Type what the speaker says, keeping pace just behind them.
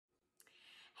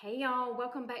Hey y'all,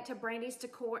 welcome back to Brandy's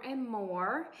Decor and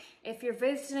More. If you're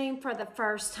visiting for the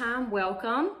first time,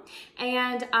 welcome.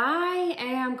 And I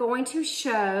am going to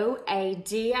show a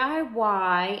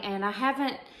DIY, and I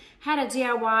haven't had a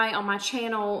DIY on my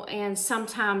channel in some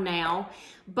time now,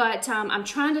 but I'm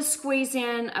trying to squeeze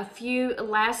in a few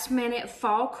last minute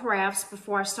fall crafts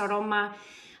before I start on my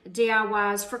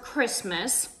DIYs for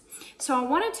Christmas. So I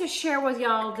wanted to share with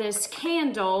y'all this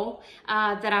candle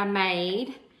that I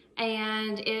made.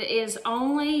 And it is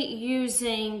only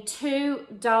using 2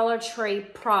 Dollar Tree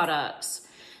products.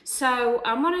 So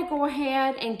I'm gonna go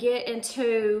ahead and get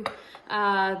into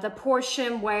the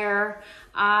portion where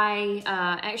I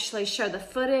actually show the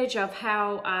footage of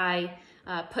how I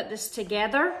put this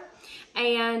together.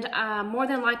 And more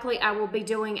than likely I will be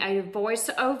doing a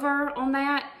voiceover on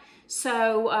that.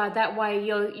 So that way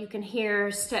you can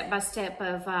hear step by step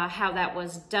of how that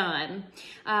was done.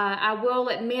 I will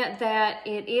admit that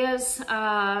it is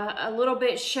a little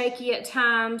bit shaky at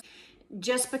times,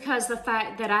 just because the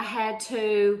fact that I had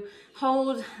to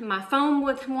hold my phone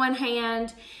with one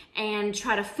hand and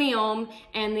try to film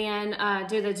and then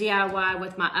do the DIY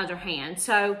with my other hand.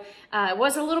 So it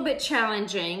was a little bit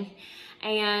challenging.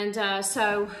 And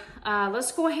so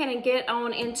let's go ahead and get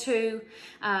on into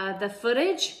the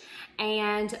footage.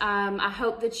 And I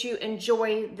hope that you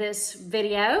enjoy this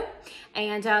video,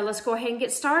 and let's go ahead and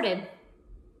get started.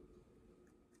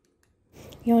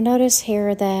 You'll notice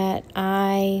here that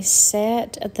I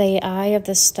set the eye of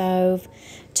the stove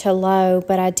to low,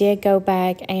 but I did go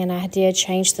back and I did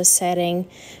change the setting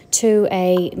to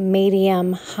a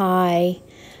medium high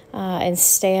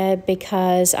instead,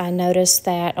 because I noticed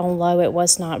that on low it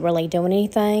was not really doing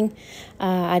anything.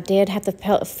 I did have to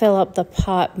fill up the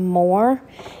pot more.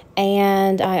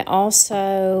 And I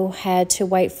also had to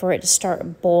wait for it to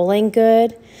start boiling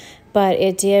good, but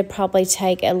it did probably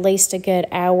take at least a good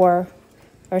hour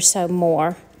or so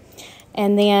more.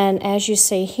 And then as you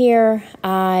see here,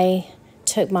 I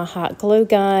took my hot glue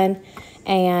gun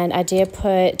and I did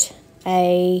put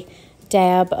a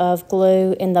dab of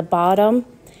glue in the bottom.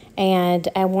 And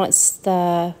once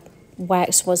the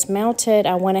wax was melted,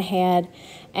 I went ahead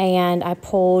and I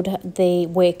pulled the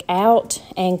wick out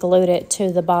and glued it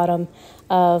to the bottom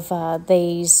of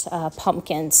these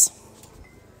pumpkins.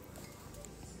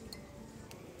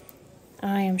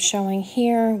 I am showing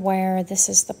here where this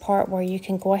is the part where you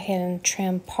can go ahead and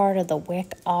trim part of the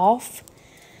wick off.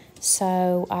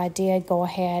 So I did go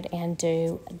ahead and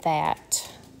do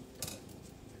that.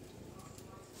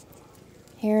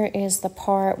 Here is the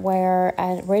part where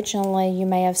originally you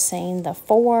may have seen the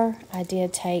 4. I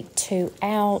did take 2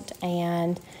 out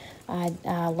and I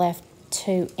left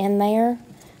 2 in there.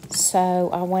 So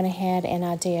I went ahead and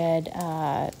I did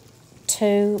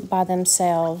 2 by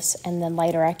themselves, and then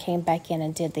later I came back in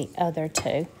and did the other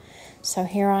 2. So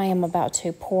here I am about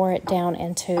to pour it down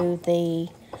into the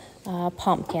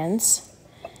pumpkins,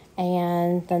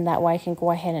 and then that way I can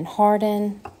go ahead and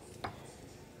harden.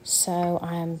 So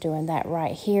I'm doing that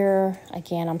right here.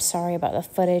 Again, I'm sorry about the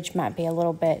footage, might be a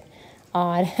little bit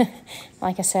odd.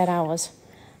 Like I said, I was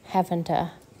having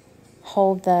to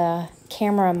hold the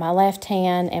camera in my left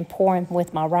hand and pouring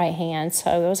with my right hand,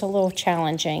 so it was a little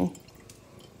challenging.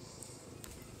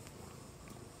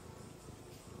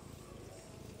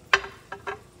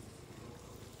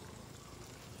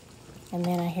 And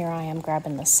then here I am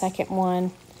grabbing the second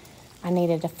one. I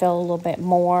needed to fill a little bit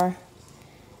more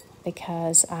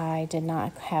because I did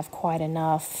not have quite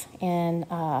enough in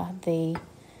the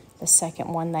second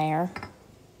one there.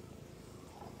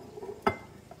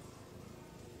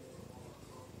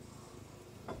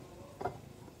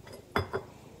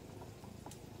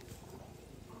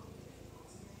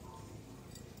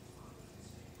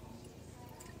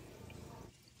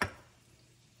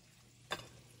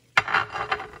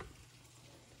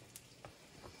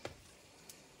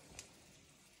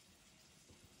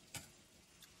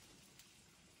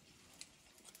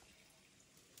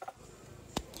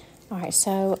 All right,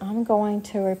 so I'm going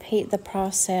to repeat the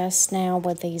process now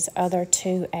with these other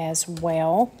 2 as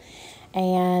well.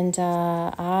 And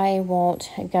I won't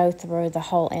go through the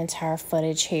whole entire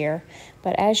footage here.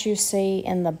 But as you see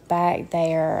in the back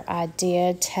there, I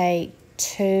did take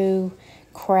 2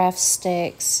 craft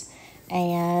sticks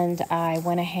and I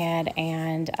went ahead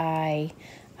and I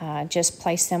just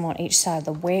placed them on each side of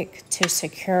the wick to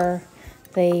secure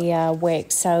the wick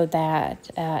so that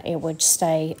it would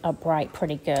stay upright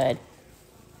pretty good.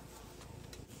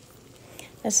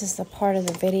 This is the part of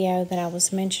the video that I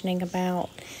was mentioning about,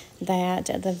 that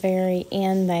at the very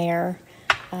end there,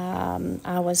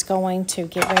 I was going to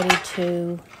get ready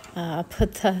to I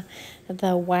put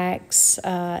the wax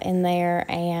in there,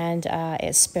 and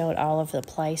it spilled all over the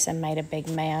place and made a big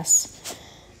mess.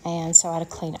 And so I had to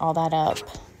clean all that up.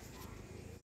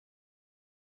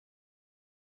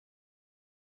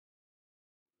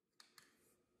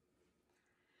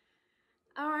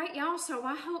 All right, y'all, so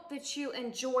I hope that you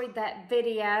enjoyed that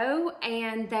video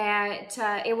and that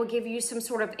it will give you some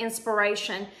sort of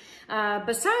inspiration.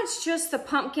 Besides just the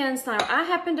pumpkins, now I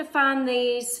happened to find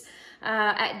these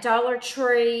at Dollar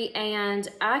Tree, and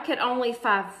I could only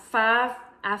find five.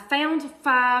 I found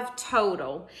 5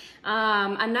 total.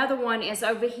 Another one is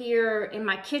over here in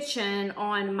my kitchen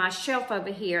on my shelf over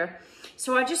here.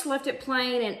 So I just left it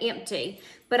plain and empty.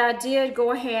 But I did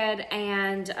go ahead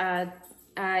and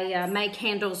I made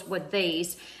candles with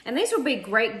these. And these would be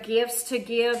great gifts to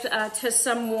give to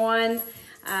someone.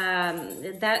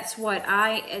 That's what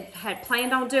I had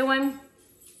planned on doing.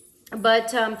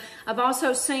 But I've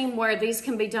also seen where these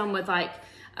can be done with like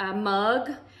a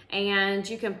mug. And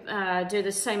you can do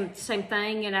the same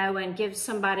thing, you know, and give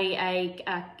somebody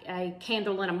a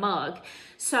candle in a mug.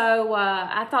 So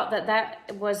I thought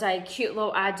that was a cute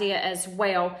little idea as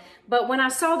well. But when I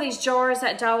saw these jars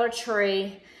at Dollar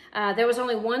Tree, there was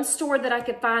only one store that I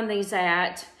could find these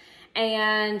at,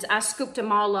 and I scooped them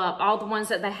all up, all the ones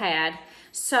that they had.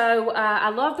 So I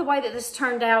love the way that this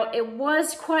turned out. It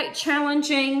was quite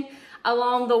challenging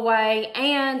along the way,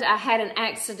 and I had an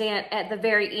accident at the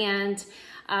very end.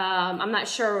 I'm not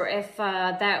sure if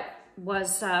that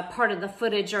was part of the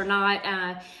footage or not.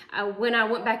 When I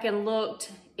went back and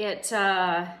looked,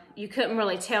 you couldn't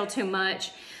really tell too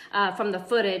much from the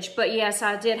footage. But yes,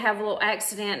 I did have a little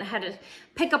accident. I had to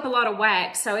pick up a lot of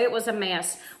wax, so it was a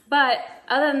mess. But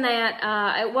other than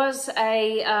that, it was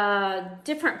a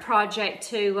different project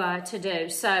to do.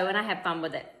 So, and I had fun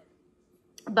with it.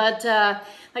 But like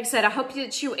I said, I hope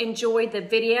that you enjoyed the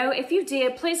video. If you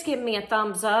did, please give me a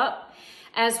thumbs up.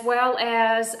 As well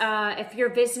as if you're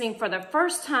visiting for the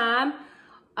first time,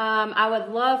 I would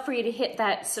love for you to hit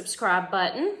that subscribe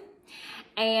button.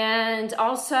 And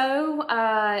also,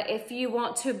 if you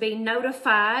want to be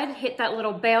notified, hit that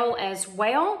little bell as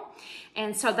well.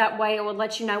 And so that way it will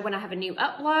let you know when I have a new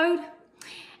upload.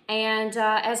 And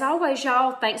as always,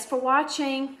 y'all, thanks for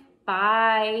watching.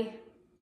 Bye.